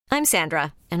I'm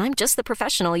Sandra, and I'm just the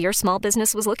professional your small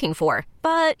business was looking for.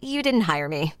 But you didn't hire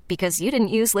me because you didn't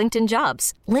use LinkedIn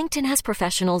Jobs. LinkedIn has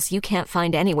professionals you can't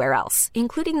find anywhere else,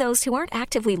 including those who aren't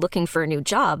actively looking for a new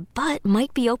job, but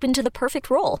might be open to the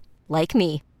perfect role, like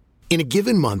me. In a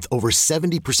given month, over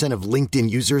 70% of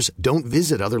LinkedIn users don't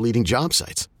visit other leading job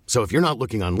sites. So if you're not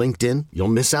looking on LinkedIn, you'll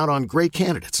miss out on great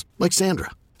candidates like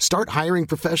Sandra. Start hiring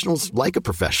professionals like a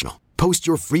professional. Post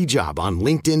your free job on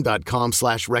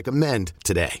linkedin.com/recommend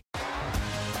today.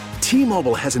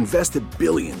 T-Mobile has invested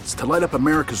billions to light up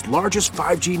America's largest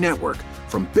 5G network,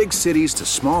 from big cities to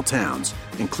small towns,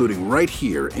 including right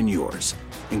here in yours.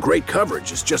 And great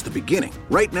coverage is just the beginning.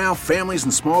 Right now, families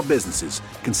and small businesses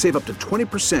can save up to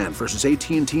 20% versus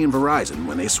AT&T and Verizon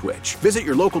when they switch. Visit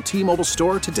your local T-Mobile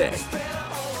store today.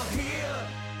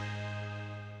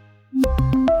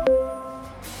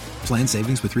 Plan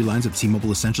savings with 3 lines of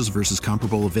T-Mobile Essentials versus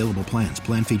comparable available plans.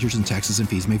 Plan features and taxes and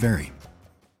fees may vary.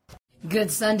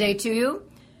 Good Sunday to you.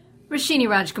 Rashini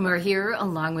Rajkumar here,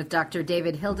 along with Dr.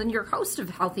 David Hilden, your host of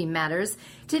Healthy Matters.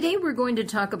 Today we're going to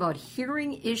talk about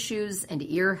hearing issues and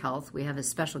ear health. We have a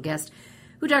special guest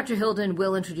who Dr. Hilden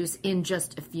will introduce in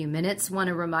just a few minutes. Want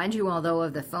to remind you, although,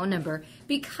 of the phone number,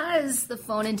 because the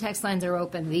phone and text lines are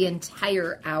open the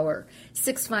entire hour.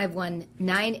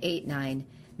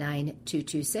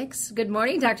 651-989-9226. Good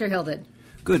morning, Dr. Hilden.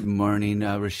 Good morning,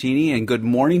 Rashini, and good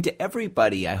morning to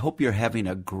everybody. I hope you're having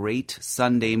a great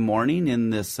Sunday morning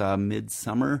in this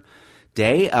midsummer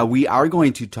day. We are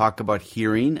going to talk about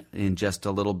hearing in just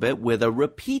a little bit with a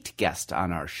repeat guest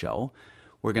on our show.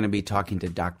 We're going to be talking to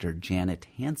Dr. Janet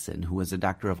Hansen, who is a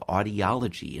doctor of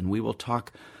audiology, and we will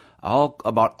talk all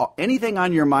about anything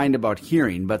on your mind about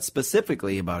hearing, but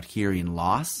specifically about hearing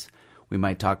loss. We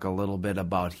might talk a little bit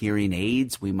about hearing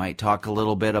aids. We might talk a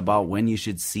little bit about when you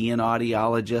should see an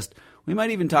audiologist. We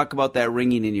might even talk about that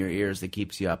ringing in your ears that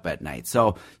keeps you up at night.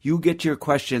 So you get your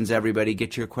questions, everybody.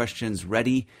 Get your questions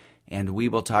ready, and we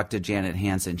will talk to Janet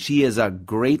Hansen. She is a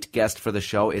great guest for the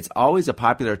show. It's always a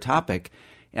popular topic.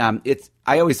 I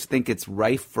always think it's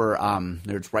ripe for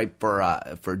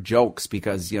jokes,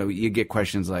 because you get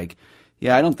questions like,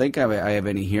 yeah, I don't think I have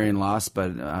any hearing loss,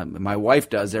 but my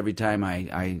wife does every time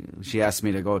she asks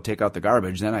me to go take out the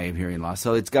garbage. Then I have hearing loss.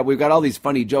 So we've got all these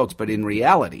funny jokes, but in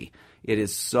reality, it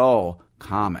is so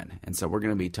common. And so we're going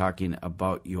to be talking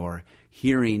about your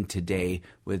hearing today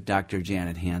with Dr.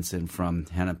 Janet Hansen from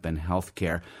Hennepin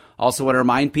Healthcare. Also want to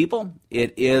remind people,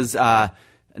 it is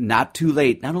not too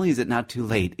late. Not only is it not too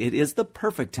late, it is the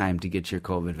perfect time to get your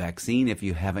COVID vaccine if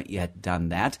you haven't yet done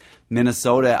that.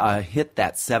 Minnesota hit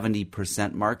that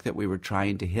 70% mark that we were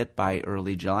trying to hit by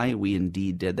early July. We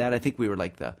indeed did that. I think we were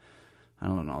like the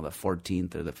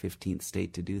 14th or the 15th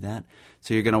state to do that.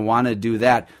 So you're going to want to do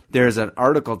that. There's an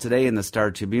article today in the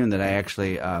Star Tribune that I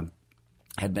actually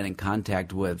had been in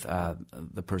contact with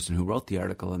the person who wrote the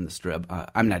article in the Strib.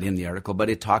 I'm not in the article, but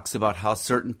it talks about how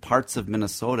certain parts of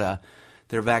Minnesota,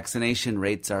 their vaccination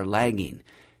rates are lagging.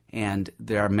 And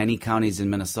there are many counties in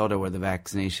Minnesota where the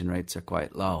vaccination rates are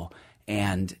quite low.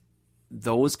 And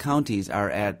those counties are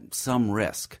at some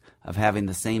risk of having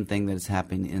the same thing that is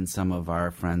happening in some of our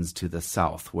friends to the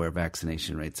south, where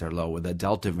vaccination rates are low, where the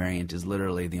Delta variant is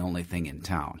literally the only thing in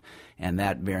town. And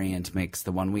that variant makes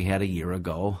the one we had a year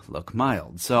ago look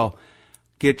mild. So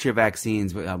get your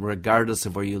vaccines, regardless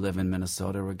of where you live in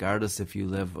Minnesota, regardless if you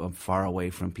live far away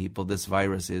from people. This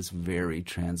virus is very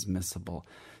transmissible.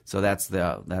 So that's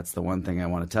the one thing I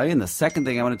want to tell you. And the second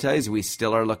thing I want to tell you is we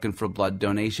still are looking for blood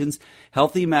donations.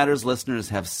 Healthy Matters listeners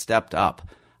have stepped up.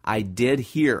 I did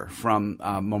hear from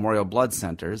Memorial Blood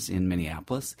Centers in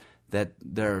Minneapolis that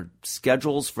their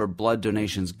schedules for blood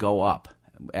donations go up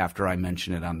after I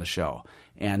mention it on the show.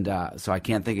 And so I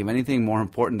can't think of anything more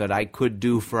important that I could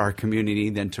do for our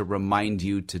community than to remind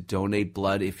you to donate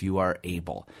blood if you are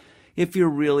able. If you're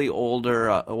really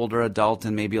older adult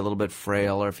and maybe a little bit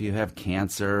frail, or if you have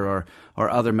cancer or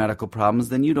other medical problems,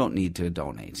 then you don't need to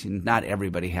donate. Not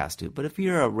everybody has to. But if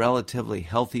you're a relatively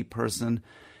healthy person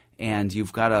and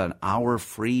you've got an hour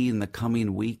free in the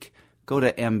coming week, go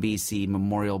to MBC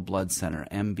Memorial Blood Center,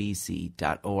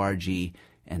 mbc.org,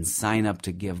 and sign up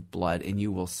to give blood, and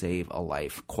you will save a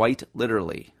life. Quite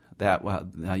literally,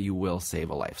 you will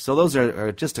save a life. So those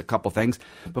are just a couple things.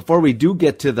 Before we do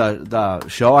get to the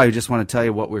show, I just want to tell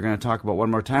you what we're going to talk about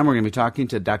one more time. We're going to be talking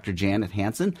to Dr. Janet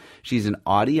Hansen. She's an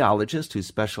audiologist who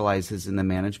specializes in the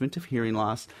management of hearing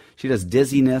loss. She does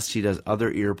dizziness. She does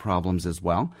other ear problems as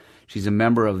well. She's a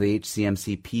member of the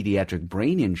HCMC Pediatric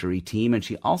Brain Injury Team, and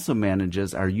she also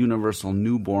manages our Universal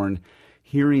Newborn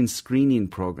Hearing Screening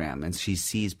Program, and she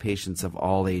sees patients of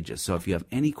all ages. So if you have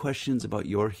any questions about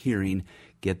your hearing,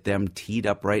 get them teed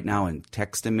up right now and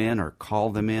text them in or call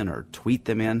them in or tweet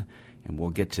them in, and we'll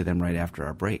get to them right after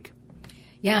our break.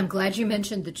 Yeah, I'm glad you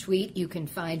mentioned the tweet. You can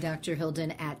find Dr.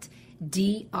 Hilden at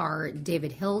Dr.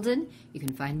 David Hilden. You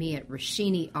can find me at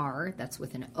Rashini R, that's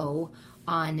with an O,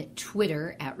 on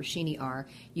Twitter at Rashini R.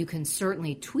 You can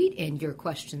certainly tweet in your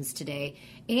questions today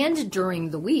and during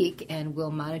the week, and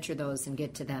we'll monitor those and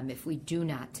get to them if we do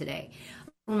not today.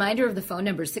 Reminder of the phone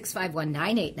number,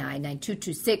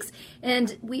 651-989-9226.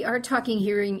 And we are talking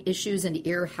hearing issues and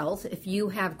ear health. If you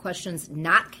have questions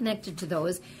not connected to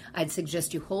those, I'd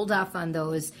suggest you hold off on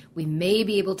those. We may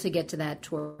be able to get to that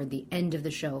toward the end of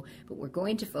the show, but we're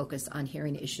going to focus on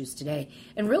hearing issues today.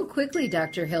 And real quickly,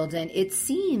 Dr. Hilden, it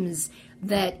seems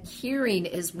that hearing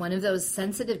is one of those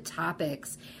sensitive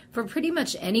topics for pretty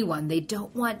much anyone. They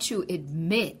don't want to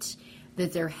admit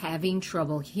that they're having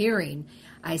trouble hearing.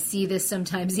 I see this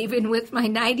sometimes even with my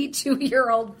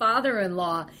 92-year-old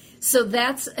father-in-law. So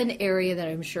that's an area that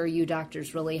I'm sure you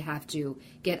doctors really have to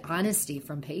get honesty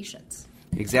from patients.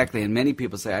 Exactly, and many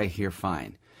people say, I hear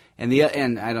fine. And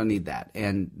I don't need that.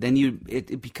 And then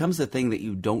it becomes a thing that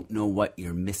you don't know what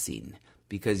you're missing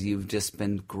because you've just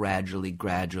been gradually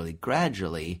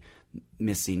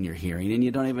missing your hearing and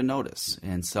you don't even notice.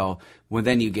 And so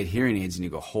then you get hearing aids and you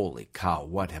go, holy cow,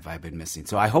 what have I been missing?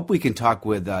 So I hope we can talk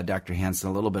with Dr. Hansen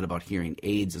a little bit about hearing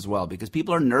aids as well, because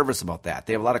people are nervous about that.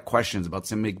 They have a lot of questions about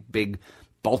some big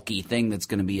bulky thing that's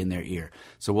going to be in their ear.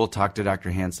 So we'll talk to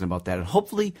Dr. Hansen about that and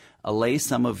hopefully allay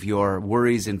some of your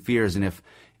worries and fears. And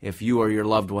if you or your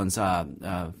loved ones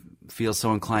feel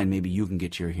so inclined, maybe you can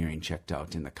get your hearing checked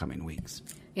out in the coming weeks.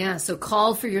 Yeah, so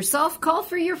call for yourself, call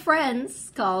for your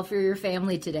friends, call for your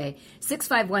family today.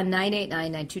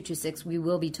 651-989-9226. We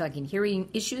will be talking hearing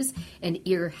issues and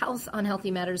ear health on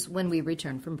Healthy Matters when we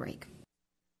return from break.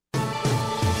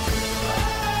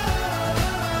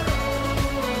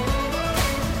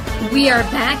 We are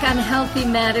back on Healthy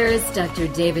Matters. Dr.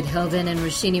 David Hilden and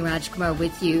Rashini Rajkumar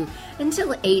with you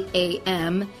until 8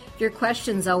 a.m. Your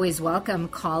questions always welcome.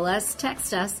 Call us,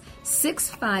 text us,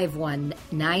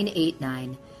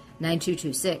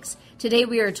 651-989-9226. Today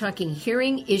we are talking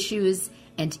hearing issues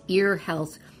and ear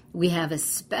health. We have a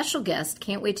special guest.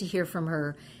 Can't wait to hear from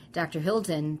her. Dr.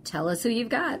 Hilden, tell us who you've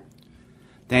got.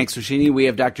 Thanks, Rashini. We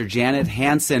have Dr. Janet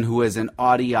Hansen, who is an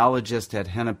audiologist at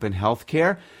Hennepin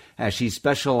Healthcare. She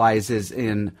specializes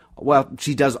in,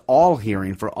 she does all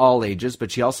hearing for all ages, but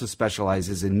she also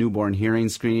specializes in newborn hearing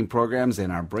screening programs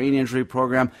and our brain injury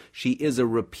program. She is a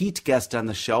repeat guest on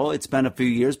the show. It's been a few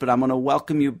years, but I'm going to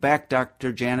welcome you back,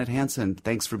 Dr. Janet Hansen.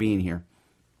 Thanks for being here.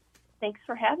 Thanks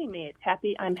for having me.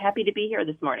 I'm happy to be here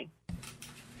this morning.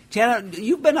 Janet,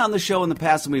 you've been on the show in the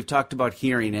past and we've talked about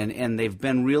hearing, and they've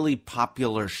been really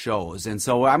popular shows. And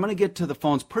so I'm going to get to the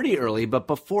phones pretty early, but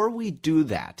before we do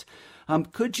that,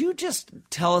 could you just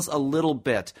tell us a little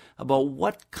bit about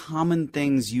what common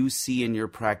things you see in your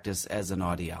practice as an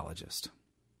audiologist?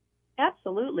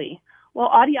 Absolutely. Well,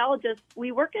 audiologists,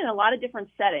 we work in a lot of different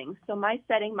settings. So my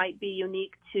setting might be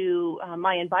unique to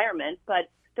my environment, but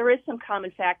there is some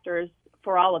common factors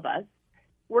for all of us.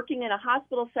 Working in a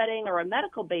hospital setting or a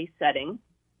medical-based setting,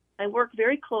 I work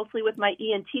very closely with my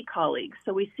ENT colleagues.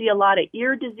 So we see a lot of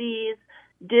ear disease,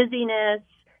 dizziness,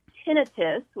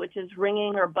 tinnitus, which is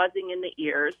ringing or buzzing in the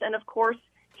ears, and of course,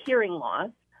 hearing loss.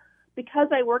 Because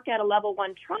I work at a level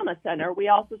 1 trauma center, we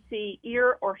also see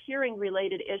ear or hearing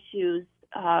related issues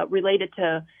related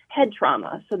to head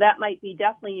trauma. So that might be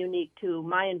definitely unique to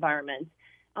my environment.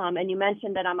 And you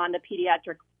mentioned that I'm on the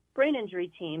pediatric brain injury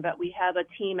team, but we have a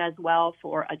team as well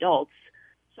for adults.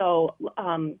 So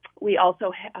we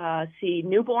also see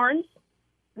newborns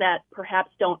that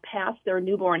perhaps don't pass their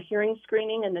newborn hearing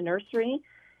screening in the nursery,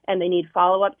 and they need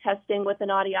follow-up testing with an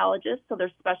audiologist. So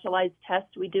there's specialized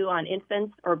tests we do on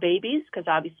infants or babies, because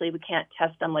obviously we can't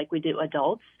test them like we do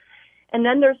adults. And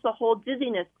then there's the whole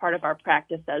dizziness part of our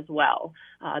practice as well.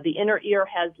 The inner ear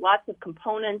has lots of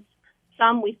components.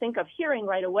 Some we think of hearing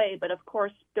right away, but of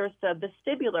course there's the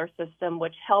vestibular system,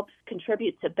 which helps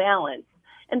contribute to balance.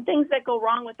 And things that go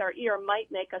wrong with our ear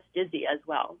might make us dizzy as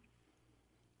well.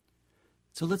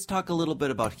 So let's talk a little bit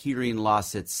about hearing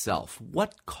loss itself.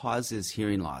 What causes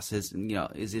hearing loss? Is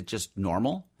it just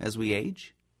normal as we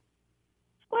age?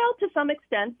 Well, to some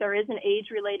extent, there is an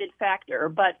age-related factor.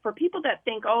 But for people that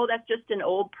think, oh, that's just an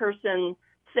old person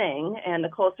thing, and the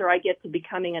closer I get to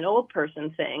becoming an old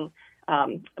person thing,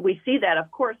 we see that,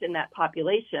 of course, in that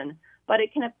population. But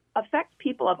it can affect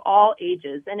people of all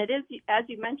ages. And it is, as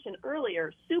you mentioned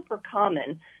earlier, super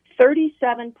common.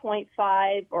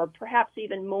 37.5 or perhaps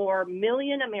even more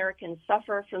million Americans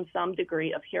suffer from some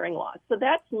degree of hearing loss. So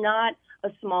that's not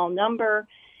a small number.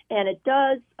 And it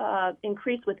does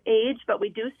increase with age, but we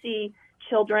do see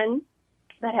children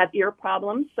that have ear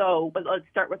problems. So let's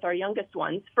start with our youngest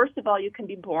ones. First of all, you can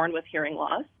be born with hearing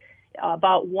loss.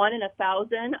 About 1 in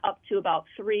 1,000 up to about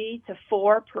 3 to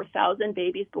 4 per 1,000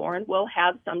 babies born will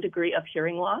have some degree of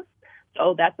hearing loss.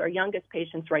 So that's our youngest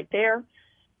patients right there.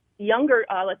 Younger,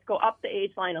 let's go up the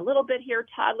age line a little bit here.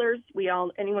 Toddlers,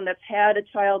 anyone that's had a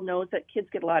child knows that kids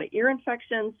get a lot of ear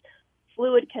infections.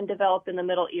 Fluid can develop in the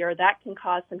middle ear. That can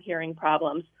cause some hearing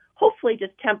problems, hopefully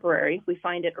just temporary if we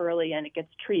find it early and it gets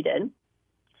treated.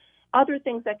 Other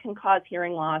things that can cause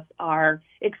hearing loss are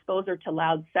exposure to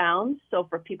loud sounds. So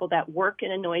for people that work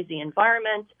in a noisy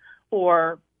environment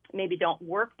or maybe don't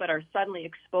work but are suddenly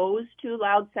exposed to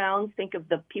loud sounds, think of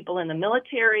the people in the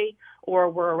military or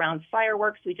we're around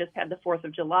fireworks. We just had the 4th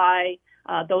of July,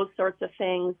 those sorts of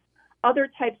things. Other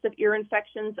types of ear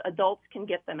infections, adults can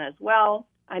get them as well.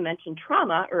 I mentioned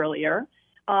trauma earlier.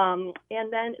 And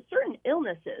then certain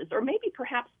illnesses or maybe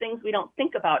perhaps things we don't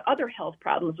think about, other health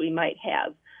problems we might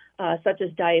have. Such as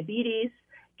diabetes,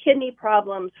 kidney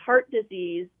problems, heart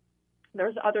disease.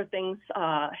 There's other things,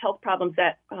 health problems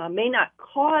that may not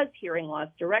cause hearing loss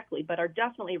directly, but are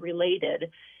definitely related.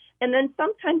 And then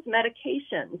sometimes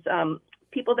medications.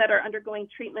 People that are undergoing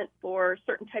treatment for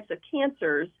certain types of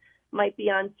cancers might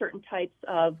be on certain types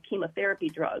of chemotherapy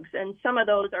drugs. And some of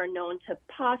those are known to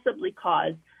possibly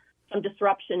cause some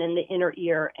disruption in the inner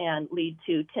ear and lead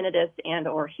to tinnitus and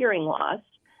or hearing loss.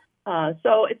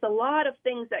 So it's a lot of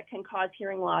things that can cause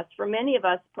hearing loss. For many of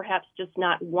us, perhaps just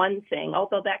not one thing,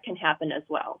 although that can happen as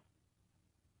well.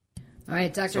 All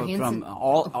right, Dr. Hansen. From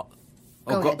all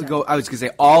Go ahead, I was going to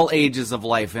say all ages of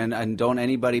life, and don't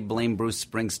anybody blame Bruce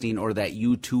Springsteen or that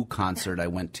U2 concert I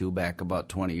went to back about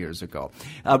 20 years ago.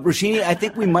 Roshini, I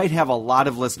think we might have a lot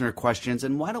of listener questions,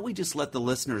 and why don't we just let the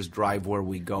listeners drive where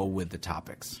we go with the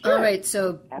topics? All right,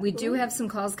 so we do have some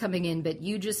calls coming in, but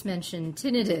you just mentioned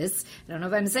tinnitus. I don't know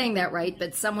if I'm saying that right,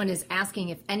 but someone is asking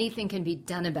if anything can be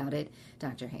done about it.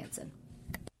 Dr. Hansen.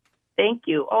 Thank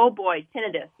you. Oh, boy,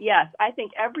 tinnitus. Yes, I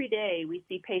think every day we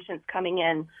see patients coming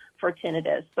in for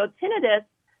tinnitus. So tinnitus,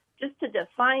 just to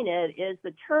define it, is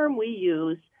the term we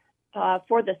use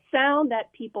for the sound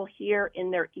that people hear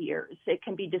in their ears. It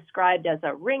can be described as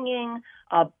a ringing,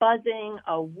 a buzzing,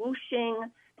 a whooshing.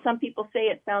 Some people say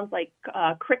it sounds like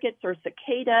crickets or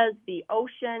cicadas, the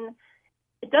ocean.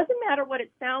 It doesn't matter what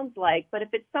it sounds like, but if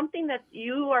it's something that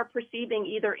you are perceiving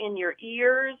either in your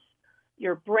ears,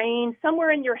 your brain,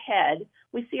 somewhere in your head,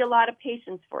 we see a lot of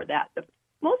patients for that. The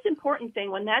most important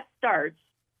thing when that starts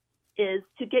is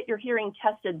to get your hearing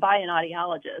tested by an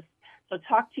audiologist. So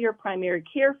talk to your primary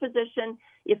care physician.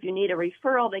 If you need a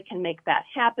referral, they can make that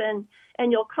happen.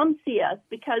 And you'll come see us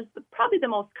because probably the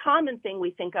most common thing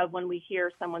we think of when we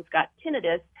hear someone's got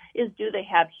tinnitus is, do they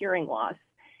have hearing loss?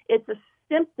 It's a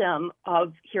symptom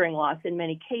of hearing loss in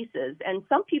many cases. And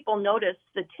some people notice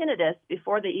the tinnitus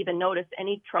before they even notice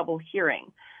any trouble hearing.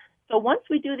 So once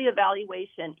we do the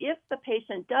evaluation, if the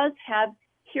patient does have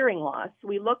hearing loss,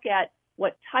 we look at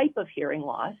what type of hearing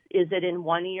loss. Is it in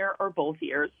one ear or both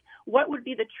ears? What would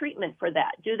be the treatment for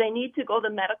that? Do they need to go the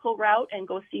medical route and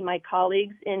go see my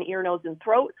colleagues in ear, nose, and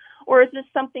throat? Or is this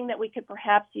something that we could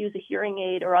perhaps use a hearing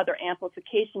aid or other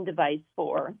amplification device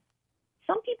for?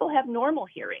 Some people have normal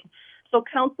hearing. So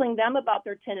counseling them about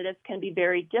their tinnitus can be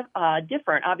very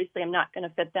different. Obviously, I'm not going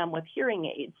to fit them with hearing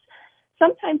aids.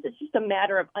 Sometimes it's just a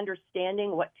matter of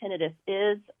understanding what tinnitus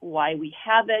is, why we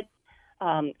have it,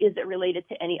 is it related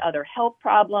to any other health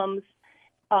problems?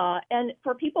 And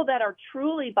for people that are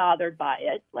truly bothered by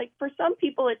it, like for some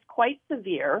people it's quite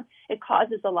severe. It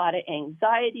causes a lot of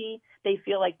anxiety. They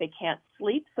feel like they can't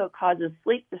sleep, so it causes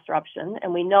sleep disruption.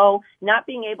 And we know not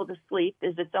being able to sleep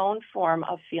is its own form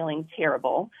of feeling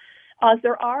terrible.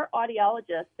 There are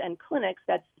audiologists and clinics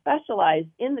that specialize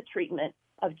in the treatment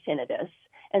of tinnitus.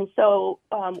 And so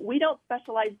we don't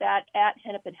specialize that at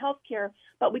Hennepin Healthcare,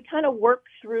 but we kind of work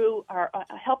through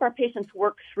help our patients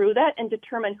work through that and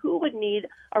determine who would need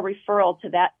a referral to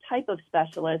that type of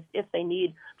specialist if they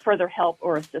need further help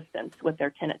or assistance with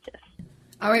their tinnitus.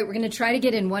 All right, we're going to try to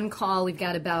get in one call. We've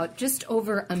got about just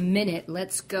over a minute.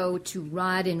 Let's go to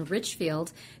Rod in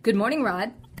Richfield. Good morning,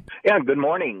 Rod. Yeah, good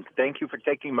morning. Thank you for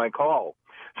taking my call.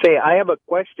 Say, I have a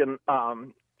question.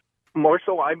 More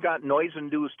so, I've got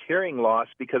noise-induced hearing loss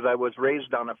because I was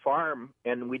raised on a farm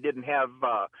and we didn't have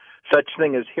such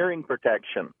thing as hearing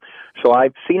protection. So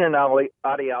I've seen an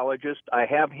audiologist. I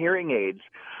have hearing aids.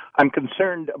 I'm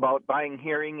concerned about buying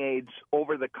hearing aids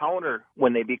over the counter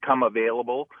when they become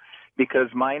available because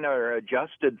mine are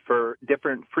adjusted for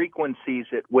different frequencies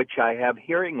at which I have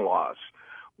hearing loss.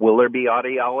 Will there be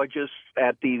audiologists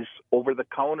at these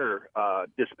over-the-counter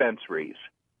dispensaries?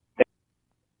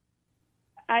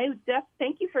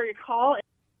 Thank you for your call.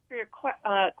 For your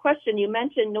question, you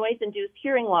mentioned noise-induced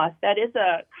hearing loss. That is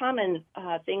a common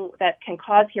thing that can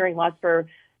cause hearing loss for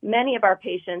many of our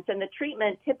patients, and the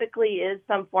treatment typically is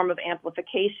some form of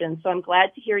amplification. So I'm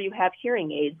glad to hear you have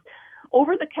hearing aids.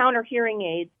 Over-the-counter hearing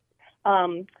aids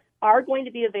are going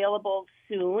to be available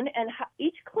soon, and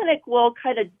each clinic will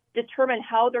kind of determine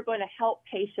how they're going to help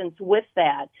patients with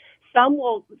that. Some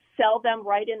will sell them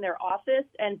right in their office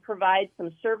and provide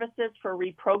some services for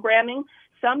reprogramming.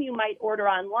 Some you might order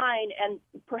online, and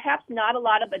perhaps not a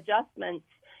lot of adjustments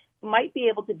might be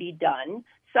able to be done.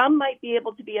 Some might be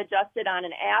able to be adjusted on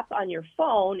an app on your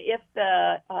phone if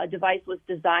the device was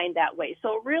designed that way.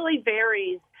 So it really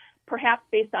varies, perhaps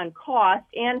based on cost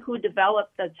and who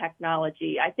developed the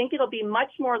technology. I think it'll be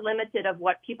much more limited of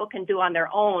what people can do on their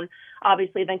own,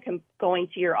 obviously, than going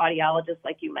to your audiologist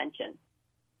like you mentioned.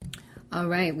 All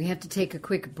right, we have to take a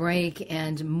quick break,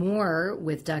 and more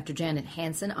with Dr. Janet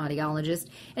Hansen, audiologist,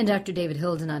 and Dr. David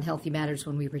Hilden on Healthy Matters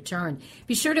when we return.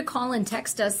 Be sure to call and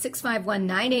text us,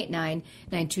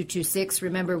 651-989-9226.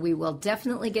 Remember, we will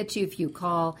definitely get to you if you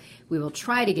call. We will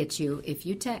try to get to you if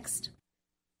you text.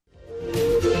 All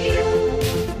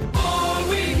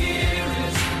we hear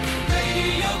is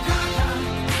Radio Gaga,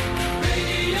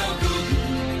 Radio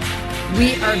Goo.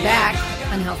 We are back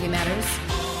on Healthy Matters.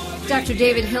 Dr.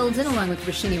 David Hilden, along with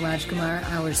Rashini Rajkumar,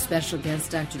 our special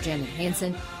guest, Dr. Janet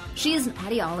Hansen. She is an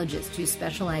audiologist who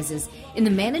specializes in the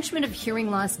management of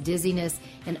hearing loss, dizziness,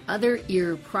 and other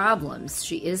ear problems.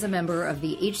 She is a member of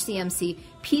the HCMC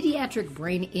Pediatric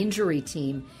Brain Injury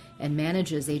Team and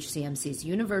manages HCMC's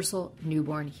Universal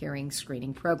Newborn Hearing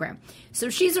Screening Program. So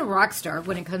she's a rock star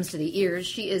when it comes to the ears.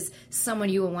 She is someone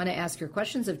you will want to ask your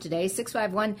questions of today.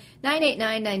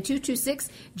 651-989-9226.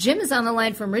 Jim is on the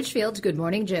line from Richfield. Good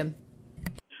morning, Jim.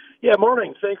 Yeah,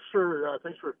 morning. Thanks for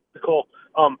the call.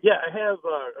 I have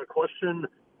a question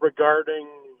regarding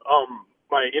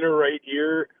my inner right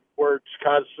ear where it's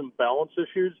caused some balance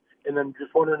issues, and then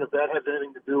just wondering if that has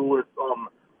anything to do with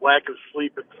lack of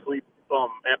sleep and sleep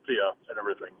apnea and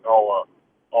everything.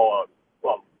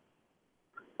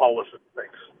 I'll listen.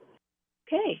 Thanks.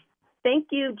 Okay.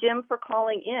 Thank you, Jim, for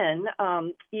calling in.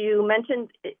 You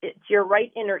mentioned it's your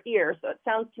right inner ear, so it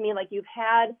sounds to me like you've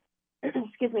had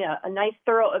a nice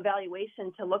thorough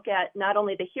evaluation to look at not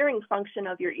only the hearing function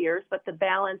of your ears, but the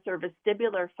balance or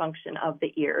vestibular function of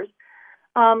the ears.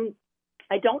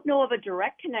 I don't know of a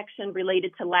direct connection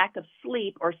related to lack of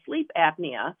sleep or sleep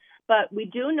apnea, but we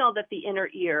do know that the inner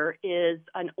ear is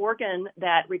an organ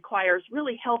that requires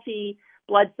really healthy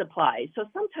blood supply. So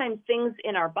sometimes things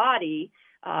in our body,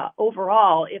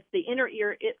 overall, if the inner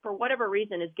ear, for whatever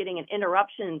reason, is getting an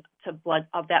interruption to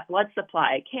that blood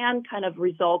supply, can kind of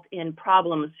result in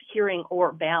problems hearing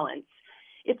or balance.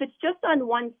 If it's just on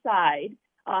one side,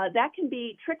 that can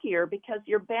be trickier because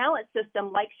your balance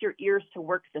system likes your ears to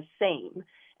work the same.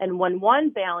 And when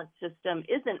one balance system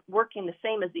isn't working the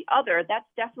same as the other, that's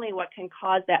definitely what can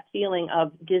cause that feeling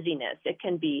of dizziness. It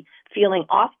can be feeling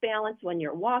off balance when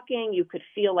you're walking. You could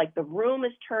feel like the room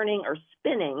is turning or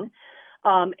spinning.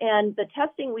 And the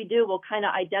testing we do will kind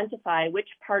of identify which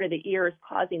part of the ear is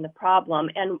causing the problem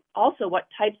and also what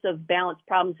types of balance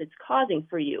problems it's causing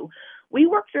for you. We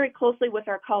work very closely with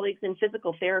our colleagues in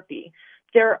physical therapy.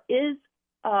 There is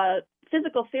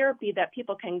physical therapy that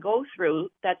people can go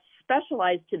through that's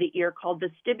specialized to the ear called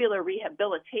vestibular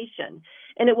rehabilitation.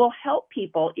 And it will help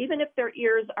people, even if their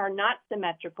ears are not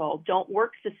symmetrical, don't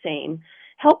work the same,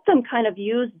 help them kind of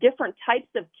use different types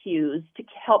of cues to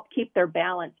help keep their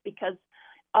balance because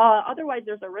otherwise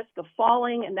there's a risk of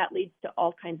falling and that leads to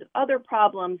all kinds of other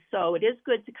problems. So it is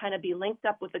good to kind of be linked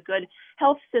up with a good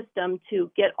health system to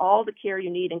get all the care you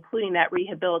need, including that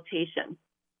rehabilitation.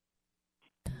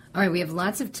 All right, we have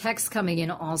lots of texts coming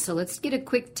in also. Let's get a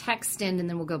quick text in, and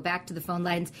then we'll go back to the phone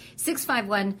lines.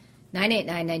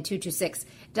 651-989-9226.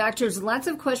 Doctors, lots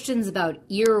of questions about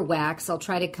ear wax. I'll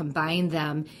try to combine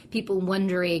them. People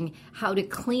wondering how to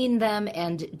clean them,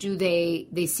 and do they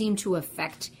seem to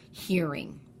affect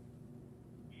hearing?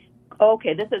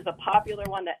 Okay, this is a popular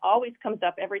one that always comes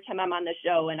up every time I'm on the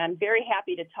show, and I'm very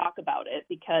happy to talk about it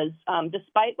because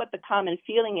despite what the common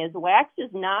feeling is, wax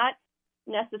is not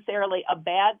necessarily a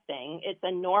bad thing. It's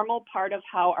a normal part of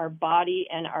how our body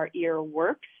and our ear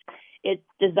works. It's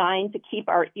designed to keep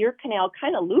our ear canal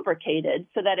kind of lubricated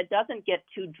so that it doesn't get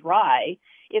too dry.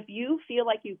 If you feel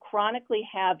like you chronically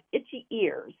have itchy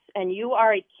ears and you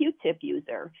are a Q-tip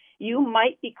user, you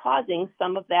might be causing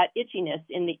some of that itchiness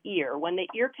in the ear. When the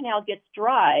ear canal gets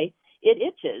dry, it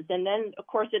itches. And then, of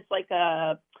course, it's like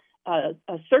a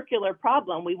circular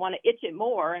problem. We want to itch it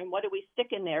more. And what do we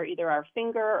stick in there? Either our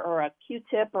finger or a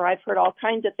Q-tip, or I've heard all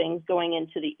kinds of things going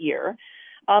into the ear.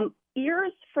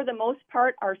 Ears, for the most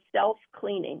part, are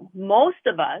self-cleaning. Most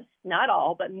of us, not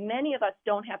all, but many of us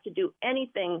don't have to do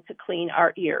anything to clean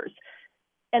our ears.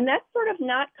 And that's sort of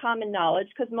not common knowledge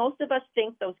because most of us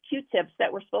think those Q-tips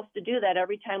that we're supposed to do that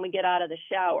every time we get out of the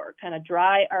shower, kind of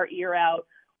dry our ear out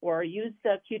or use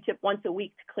the Q-tip once a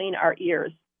week to clean our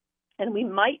ears. And we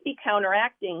might be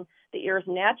counteracting the ear's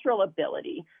natural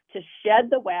ability to shed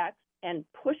the wax and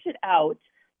push it out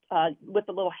with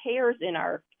the little hairs in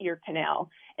our ear canal,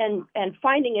 and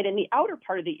finding it in the outer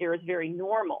part of the ear is very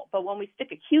normal. But when we stick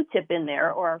a Q-tip in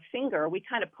there or our finger, we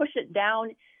kind of push it down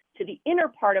to the inner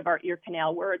part of our ear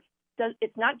canal where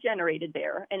it's not generated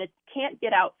there and it can't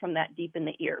get out from that deep in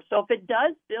the ear. So if it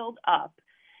does build up,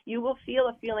 you will feel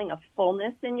a feeling of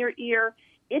fullness in your ear,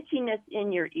 itchiness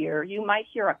in your ear. You might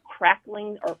hear a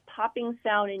crackling or popping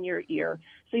sound in your ear.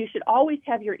 So you should always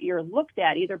have your ear looked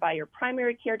at either by your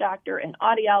primary care doctor, an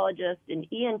audiologist, an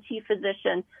ENT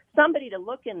physician, somebody to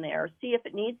look in there, see if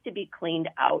it needs to be cleaned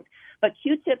out. But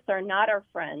Q-tips are not our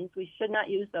friends. We should not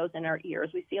use those in our ears.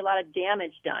 We see a lot of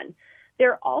damage done.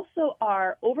 There also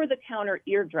are over-the-counter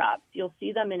ear drops. You'll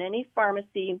see them in any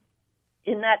pharmacy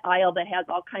in that aisle that has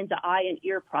all kinds of eye and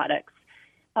ear products.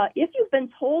 If you've been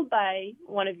told by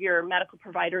one of your medical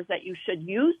providers that you should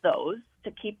use those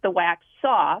to keep the wax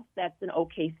soft, that's an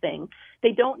okay thing.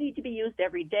 They don't need to be used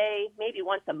every day. Maybe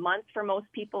once a month for most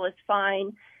people is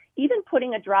fine. Even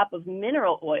putting a drop of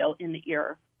mineral oil in the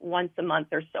ear once a month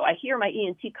or so. I hear my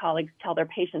ENT colleagues tell their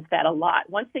patients that a lot.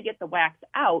 Once they get the wax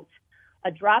out,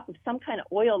 a drop of some kind of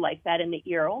oil like that in the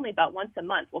ear, only about once a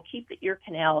month, will keep the ear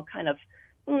canal kind of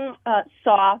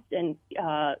soft, and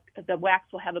the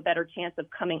wax will have a better chance of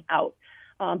coming out.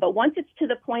 But once it's to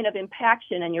the point of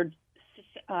impaction and you're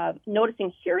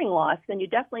noticing hearing loss, then you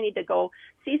definitely need to go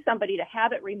see somebody to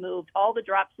have it removed. All the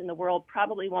drops in the world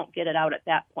probably won't get it out at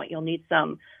that point. You'll need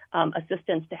some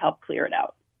assistance to help clear it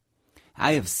out.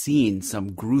 I have seen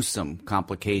some gruesome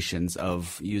complications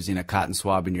of using a cotton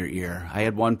swab in your ear. I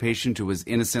had one patient who was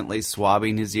innocently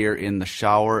swabbing his ear in the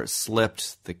shower,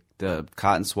 slipped, the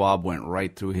cotton swab went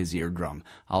right through his eardrum.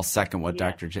 I'll second what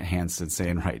Dr. Hansen's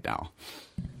saying right now.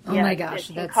 Oh my gosh,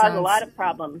 it can that cause sounds a lot of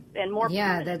problems and more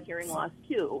permanent hearing loss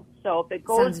too. So if it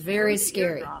goes sounds very through the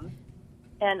scary. eardrum,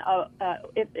 and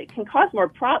if it can cause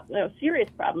more serious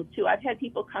problems too. I've had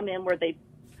people come in where they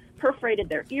perforated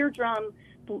their eardrum.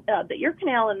 The ear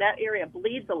canal in that area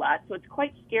bleeds a lot, so it's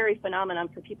quite scary phenomenon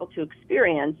for people to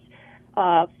experience.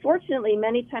 Fortunately,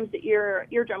 many times the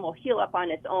eardrum will heal up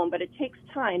on its own, but it takes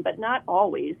time, but not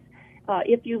always.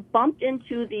 If you've bumped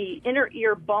into the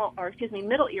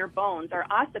middle ear bones or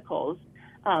ossicles,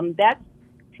 that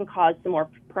can cause some more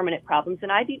permanent problems. And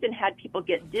I've even had people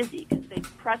get dizzy because they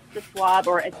pressed the swab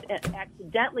or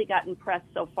accidentally gotten pressed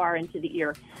so far into the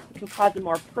ear. It can cause a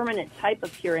more permanent type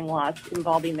of hearing loss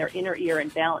involving their inner ear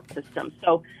and balance system.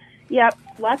 So, yeah,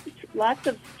 lots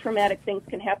of traumatic things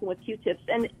can happen with Q-tips.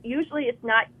 And usually it's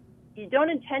not, you don't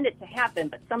intend it to happen,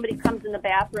 but somebody comes in the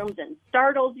bathrooms and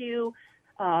startles you,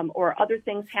 or other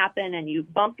things happen and you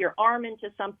bump your arm into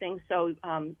something. So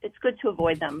it's good to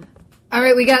avoid them. All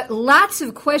right, we got lots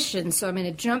of questions, so I'm going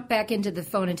to jump back into the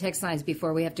phone and text lines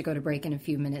before we have to go to break in a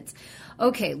few minutes.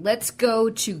 Okay, let's go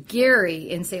to Gary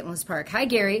in St. Louis Park. Hi,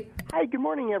 Gary. Hi, good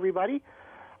morning, everybody.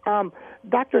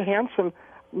 Dr. Hansen,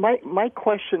 my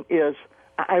question is,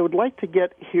 I would like to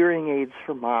get hearing aids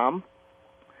for Mom,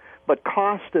 but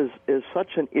cost is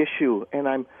such an issue, and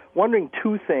I'm wondering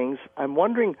two things. I'm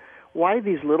wondering why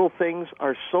these little things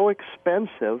are so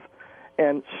expensive.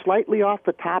 And slightly off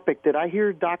the topic, did I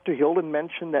hear Dr. Hilden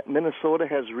mention that Minnesota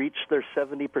has reached their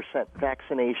 70%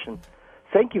 vaccination?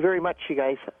 Thank you very much, you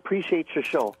guys. Appreciate your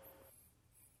show.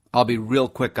 I'll be real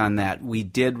quick on that. We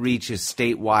did reach a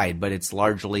statewide, but it's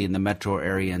largely in the metro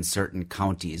area in certain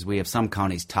counties. We have some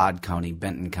counties, Todd County,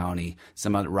 Benton County,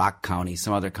 some other Rock County,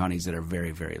 some other counties that are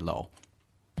very, very low.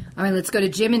 All right, let's go to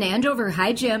Jim in Andover.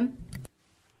 Hi, Jim.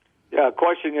 Yeah,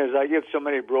 question is, I get so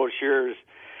many brochures,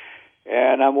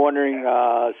 and I'm wondering,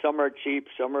 some are cheap,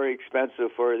 some are expensive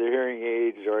for the hearing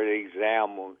aids or the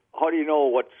exam. How do you know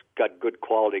what's got good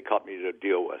quality company to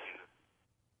deal with?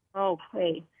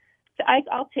 Okay. So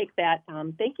I'll take that.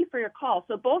 Thank you for your call.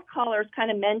 So both callers kind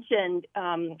of mentioned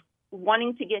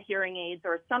wanting to get hearing aids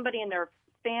or somebody in their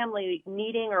family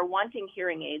needing or wanting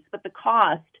hearing aids, but the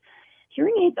cost.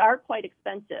 Hearing aids are quite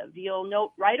expensive. You'll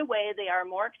note right away they are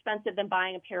more expensive than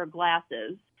buying a pair of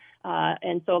glasses.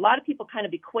 And so a lot of people kind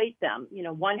of equate them. You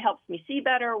know, one helps me see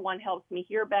better, one helps me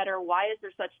hear better. Why is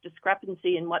there such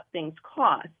discrepancy in what things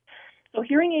cost? So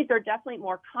hearing aids are definitely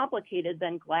more complicated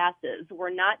than glasses.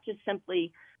 We're not just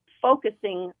simply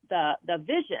focusing the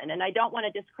vision. And I don't want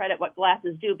to discredit what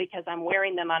glasses do because I'm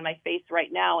wearing them on my face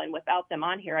right now, and without them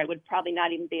on here, I would probably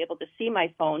not even be able to see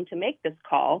my phone to make this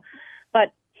call.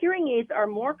 But hearing aids are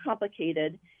more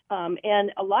complicated,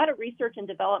 and a lot of research and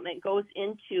development goes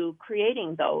into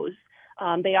creating those.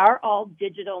 They are all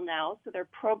digital now, so they're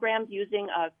programmed using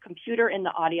a computer in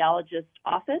the audiologist's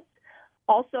office.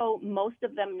 Also, most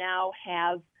of them now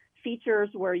have features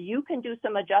where you can do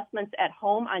some adjustments at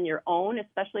home on your own,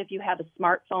 especially if you have a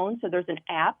smartphone. So there's an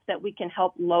app that we can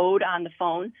help load on the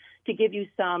phone to give you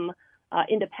some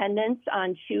independence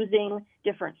on choosing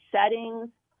different settings,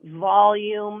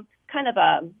 volume, kind of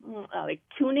like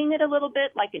tuning it a little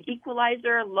bit, like an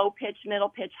equalizer, low pitch, middle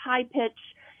pitch, high pitch,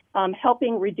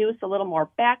 helping reduce a little more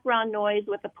background noise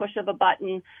with the push of a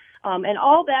button. And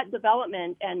all that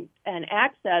development and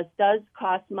access does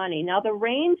cost money. Now, the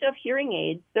range of hearing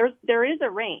aids, there is a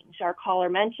range. Our caller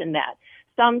mentioned that.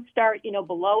 Some start,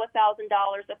 below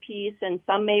 $1,000 a piece, and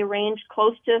some may range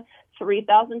close to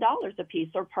 $3,000 a piece,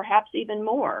 or perhaps even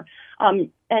more.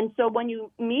 And so when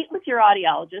you meet with your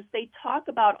audiologist, they talk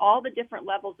about all the different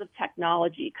levels of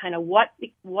technology, kind of what do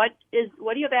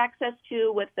you have access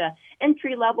to with the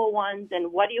entry level ones,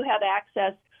 and what do you have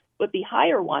access with the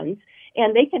higher ones,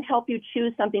 and they can help you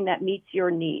choose something that meets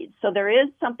your needs. So there is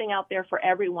something out there for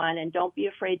everyone, and don't be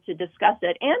afraid to discuss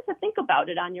it and to think about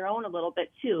it on your own a little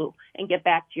bit too, and get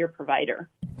back to your provider.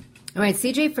 All right,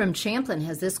 CJ from Champlin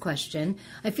has this question.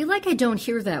 I feel like I don't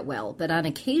hear that well, but on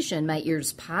occasion my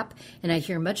ears pop and I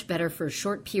hear much better for a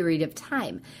short period of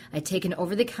time. I take an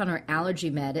over-the-counter allergy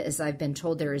med as I've been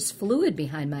told there is fluid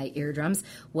behind my eardrums.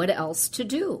 What else to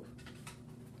do?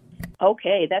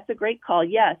 Okay, that's a great call.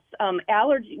 Yes,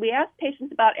 allergy. We ask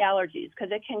patients about allergies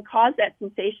because it can cause that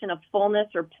sensation of fullness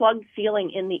or plugged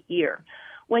feeling in the ear.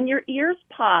 When your ears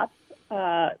pop,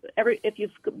 if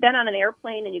you've been on an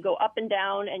airplane and you go up and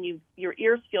down and your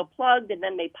ears feel plugged and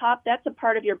then they pop, that's a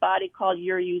part of your body called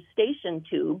your eustachian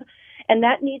tube, and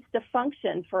that needs to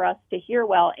function for us to hear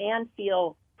well and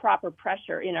feel proper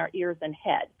pressure in our ears and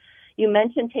head. You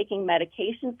mentioned taking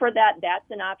medication for that. That's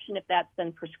an option if that's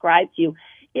been prescribed to you.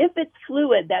 If it's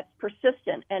fluid that's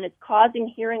persistent and it's causing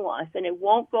hearing loss and it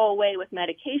won't go away with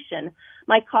medication,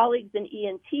 my colleagues in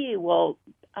ENT will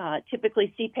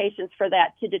typically see patients for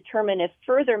that to determine if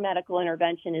further medical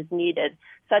intervention is needed,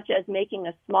 such as making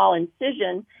a small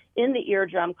incision in the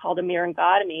eardrum called a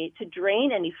myringotomy to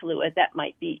drain any fluid that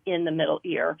might be in the middle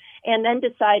ear, and then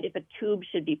decide if a tube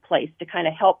should be placed to kind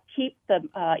of help keep the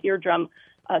eardrum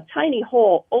a tiny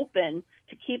hole open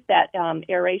to keep that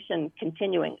aeration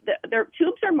continuing. Their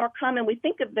tubes are more common. We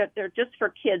think of that they're just for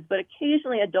kids, but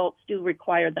occasionally adults do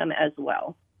require them as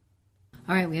well.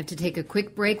 All right, we have to take a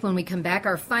quick break. When we come back,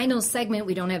 our final segment,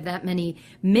 we don't have that many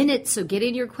minutes, so get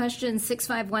in your questions,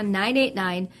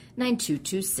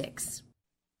 651-989-9226.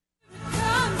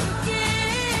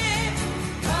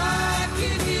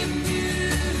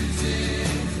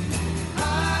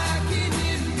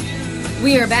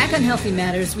 We are back on Healthy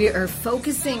Matters. We are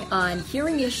focusing on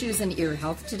hearing issues and ear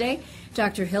health today.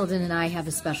 Dr. Hilden and I have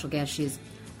a special guest. She's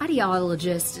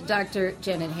audiologist, Dr.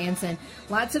 Janet Hansen.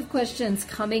 Lots of questions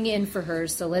coming in for her,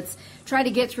 so let's try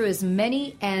to get through as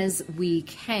many as we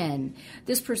can.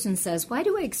 This person says, why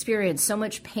do I experience so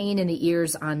much pain in the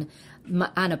ears on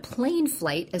a plane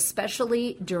flight,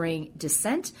 especially during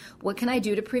descent? What can I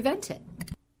do to prevent it?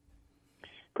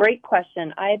 Great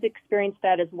question. I've experienced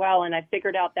that as well, and I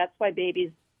figured out that's why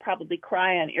babies probably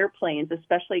cry on airplanes,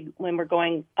 especially when we're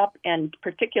going up and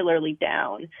particularly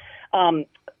down. I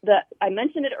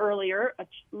mentioned it earlier, a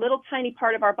little tiny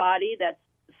part of our body that's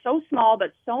so small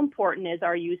but so important is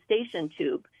our eustachian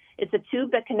tube. It's a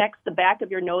tube that connects the back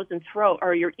of your nose and throat,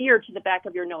 or your ear to the back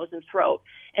of your nose and throat.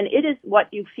 And it is what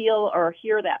you feel or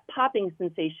hear that popping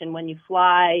sensation when you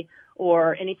fly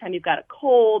or anytime you've got a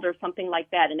cold or something like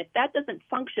that. And if that doesn't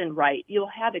function right, you'll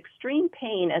have extreme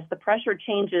pain as the pressure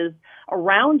changes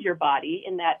around your body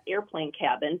in that airplane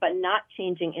cabin, but not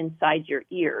changing inside your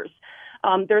ears.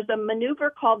 There's a maneuver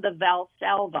called the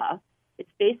Valsalva. It's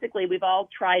basically, we've all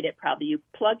tried it probably. You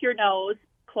plug your nose,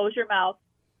 close your mouth,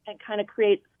 and kind of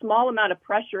create a small amount of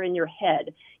pressure in your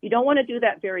head. You don't want to do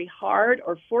that very hard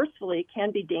or forcefully. It can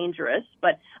be dangerous,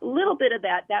 but a little bit of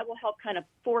that will help kind of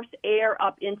force air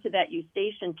up into that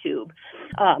eustachian tube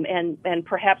and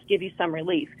perhaps give you some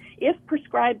relief. If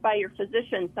prescribed by your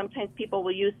physician, sometimes people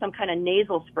will use some kind of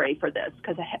nasal spray for this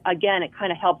because, again, it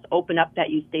kind of helps open up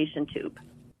that eustachian tube.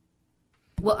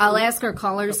 Well, I'll ask our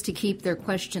callers to keep their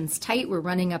questions tight. We're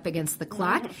running up against the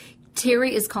clock.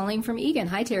 Terry is calling from Eagan.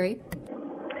 Hi, Terry.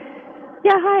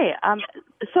 Yeah, hi.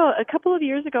 So a couple of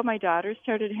years ago, my daughter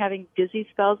started having dizzy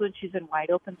spells when she's in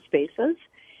wide open spaces.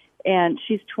 and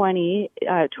she's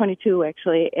 22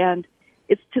 actually, and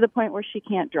it's to the point where she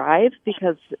can't drive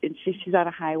because she's on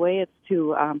a highway. It's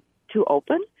too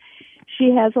open.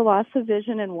 She has a loss of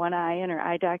vision in one eye, and her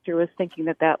eye doctor was thinking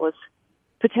that was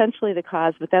potentially the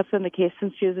cause, but that's been the case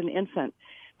since she was an infant.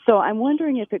 So I'm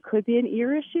wondering if it could be an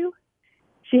ear issue.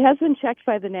 She has been checked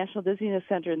by the National Dizziness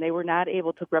Center, and they were not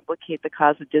able to replicate the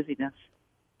cause of dizziness.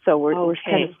 So we're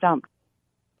kind of stumped.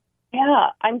 Yeah,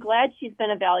 I'm glad she's been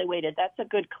evaluated. That's a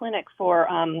good clinic for,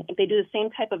 they do the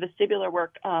same type of vestibular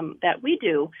work that we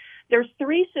do. There's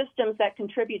 3 systems that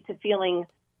contribute to feeling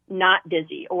not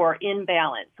dizzy or in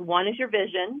balance. One is your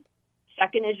vision.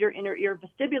 Second is your inner ear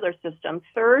vestibular system.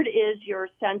 Third is your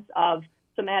sense of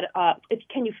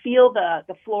can you feel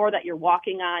the floor that you're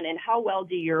walking on, and how well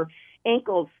do your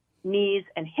ankles, knees,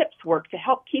 and hips work to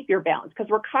help keep your balance, because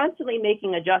we're constantly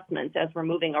making adjustments as we're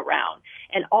moving around.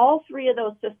 And all 3 of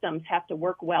those systems have to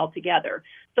work well together.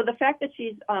 So the fact that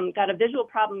she's got a visual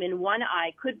problem in one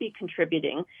eye could be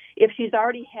contributing. If she's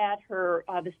already had her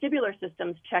vestibular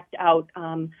systems checked out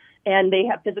and they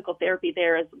have physical therapy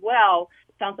there as well,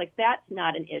 it sounds like that's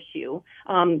not an issue.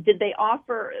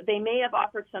 They may have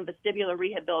offered some vestibular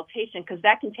rehabilitation, because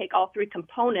that can take all 3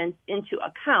 components into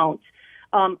account.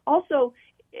 Also,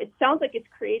 it sounds like it's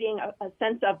creating a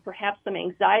sense of perhaps some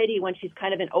anxiety when she's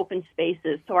kind of in open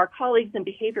spaces. So our colleagues in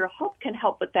behavioral health can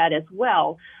help with that as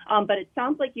well. But it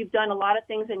sounds like you've done a lot of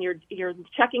things, and you're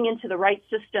checking into the right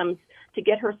systems to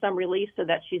get her some relief so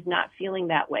that she's not feeling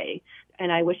that way.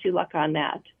 And I wish you luck on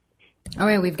that. All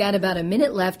right, we've got about a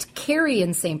minute left. Carrie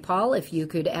in St. Paul, if you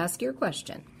could ask your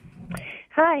question.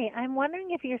 Hi, I'm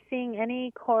wondering if you're seeing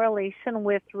any correlation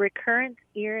with recurrent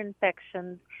ear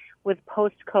infections with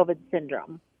post-COVID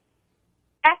syndrome.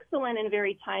 Excellent and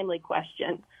very timely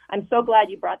question. I'm so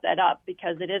glad you brought that up,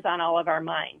 because it is on all of our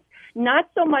minds. Not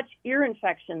so much ear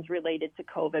infections related to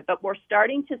COVID, but we're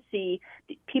starting to see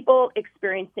people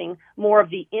experiencing more of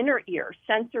the inner ear,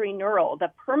 sensory neural,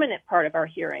 the permanent part of our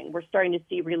hearing. We're starting to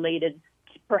see related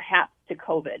perhaps to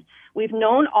COVID. We've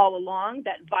known all along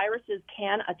that viruses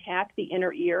can attack the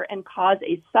inner ear and cause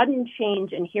a sudden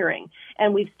change in hearing.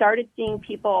 And we've started seeing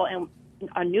people, and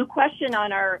a new question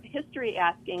on our history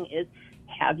asking is,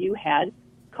 have you had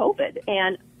COVID?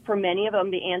 And for many of them,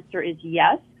 the answer is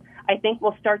yes. I think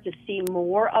we'll start to see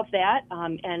more of that,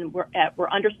 and we're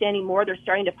understanding more. They're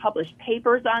starting to publish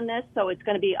papers on this, so it's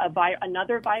going to be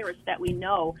another virus that we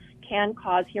know can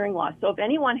cause hearing loss. So if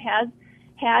anyone has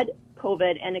had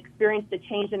COVID and experienced a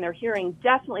change in their hearing,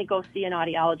 definitely go see an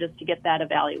audiologist to get that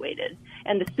evaluated.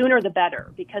 And the sooner the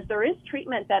better, because there is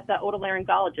treatment that the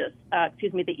otolaryngologists,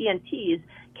 the ENTs,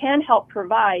 can help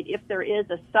provide if there is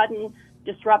a sudden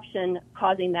disruption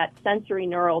causing that sensory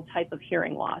neural type of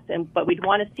hearing loss. But we'd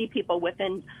want to see people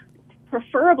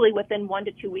preferably within 1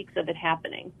 to 2 weeks of it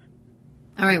happening.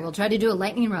 All right, we'll try to do a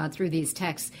lightning rod through these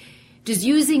texts. Does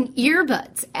using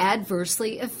earbuds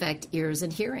adversely affect ears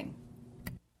and hearing?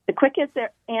 The quickest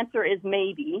answer is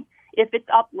maybe, if it's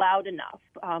up loud enough.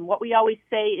 What we always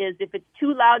say is, if it's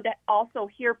too loud to also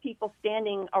hear people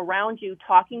standing around you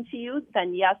talking to you,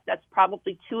 then yes, that's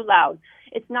probably too loud.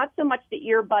 It's not so much the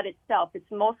earbud itself.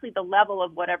 It's mostly the level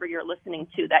of whatever you're listening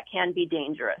to that can be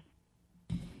dangerous.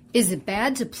 Is it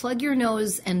bad to plug your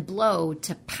nose and blow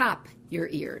to pop your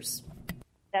ears?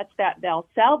 That's that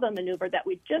Valsalva maneuver that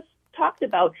we just talked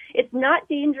about. It's not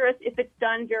dangerous if it's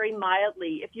done very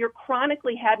mildly. If you're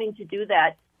chronically having to do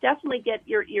that, definitely get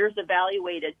your ears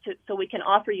evaluated so we can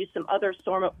offer you some other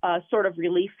sort of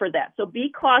relief for that. So be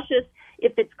cautious.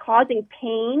 If it's causing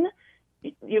pain,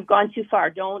 you've gone too far.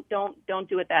 Don't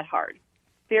do it that hard.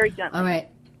 Very gently. All right.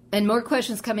 And more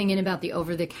questions coming in about the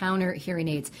over-the-counter hearing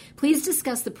aids. Please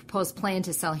discuss the proposed plan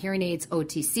to sell hearing aids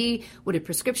OTC. Would a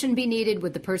prescription be needed?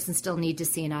 Would the person still need to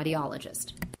see an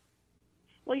audiologist?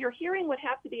 Well, your hearing would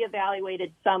have to be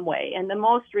evaluated some way, and the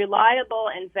most reliable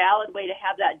and valid way to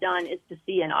have that done is to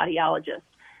see an audiologist.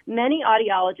 Many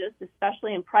audiologists,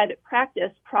 especially in private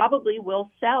practice, probably will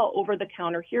sell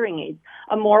over-the-counter hearing aids,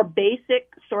 a more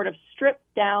basic sort of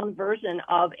stripped-down version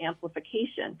of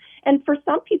amplification. And for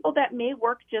some people, that may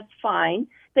work just fine.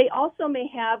 They also may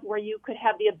have where you could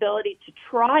have the ability to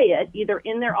try it either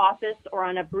in their office or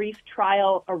on a brief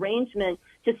trial arrangement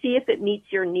to see if it meets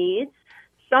your needs.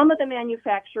 Some of the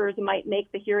manufacturers might make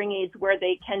the hearing aids where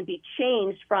they can be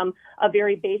changed from a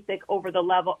very basic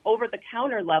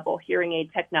over-the-counter level hearing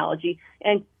aid technology,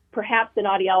 and perhaps an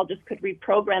audiologist could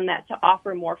reprogram that to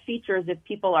offer more features if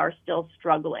people are still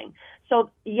struggling. So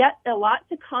yet a lot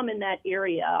to come in that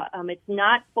area. It's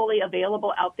not fully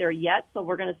available out there yet, so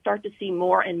we're going to start to see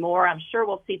more and more. I'm sure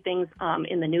we'll see things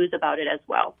in the news about it as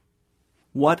well.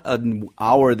 What an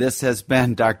hour this has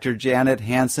been, Dr. Janet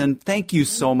Hansen. Thank you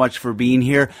so much for being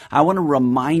here. I want to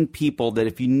remind people that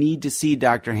if you need to see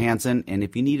Dr. Hansen and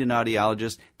if you need an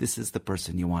audiologist, this is the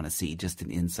person you want to see. Just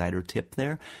an insider tip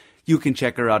there. You can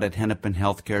check her out at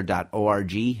hennepinhealthcare.org,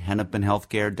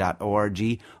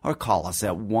 hennepinhealthcare.org, or call us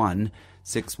at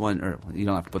 161, or you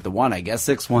don't have to put the 1, I guess,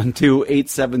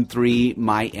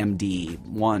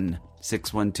 612-873-MyMD,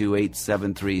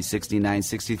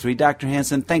 1-612-873-6963. Dr.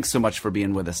 Hansen, thanks so much for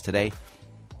being with us today.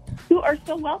 You are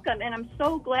so welcome, and I'm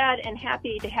so glad and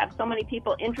happy to have so many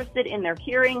people interested in their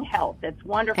hearing health. It's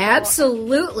wonderful.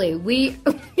 Absolutely. We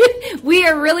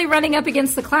are really running up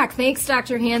against the clock. Thanks,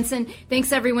 Dr. Hansen.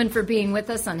 Thanks, everyone, for being with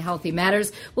us on Healthy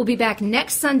Matters. We'll be back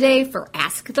next Sunday for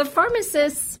Ask the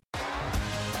Pharmacist.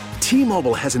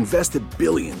 T-Mobile has invested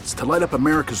billions to light up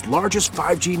America's largest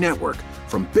 5G network,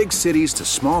 from big cities to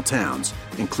small towns,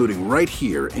 including right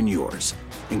here in yours.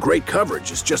 And great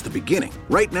coverage is just the beginning.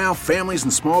 Right now, families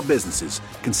and small businesses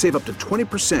can save up to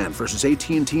 20% versus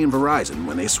AT&T and Verizon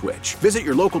when they switch. Visit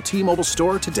your local T-Mobile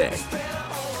store today.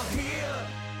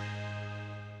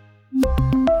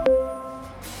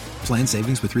 Plan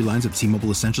savings with 3 lines of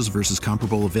T-Mobile Essentials versus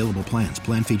comparable available plans.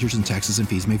 Plan features and taxes and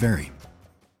fees may vary.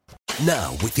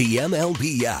 Now, with the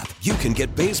MLB app, you can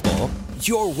get baseball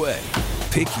your way.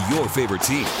 Pick your favorite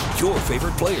team, your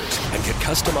favorite players, and get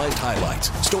customized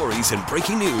highlights, stories, and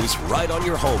breaking news right on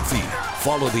your home feed.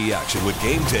 Follow the action with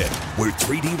Game Day, where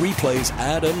 3D replays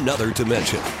add another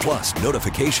dimension. Plus,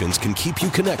 notifications can keep you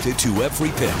connected to every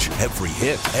pitch, every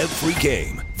hit, every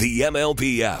game. The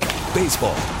MLB app.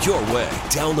 Baseball your way.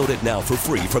 Download it now for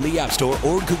free from the App Store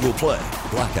or Google Play.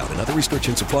 Blackout and other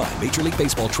restrictions apply. Major League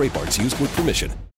Baseball trademarks used with permission.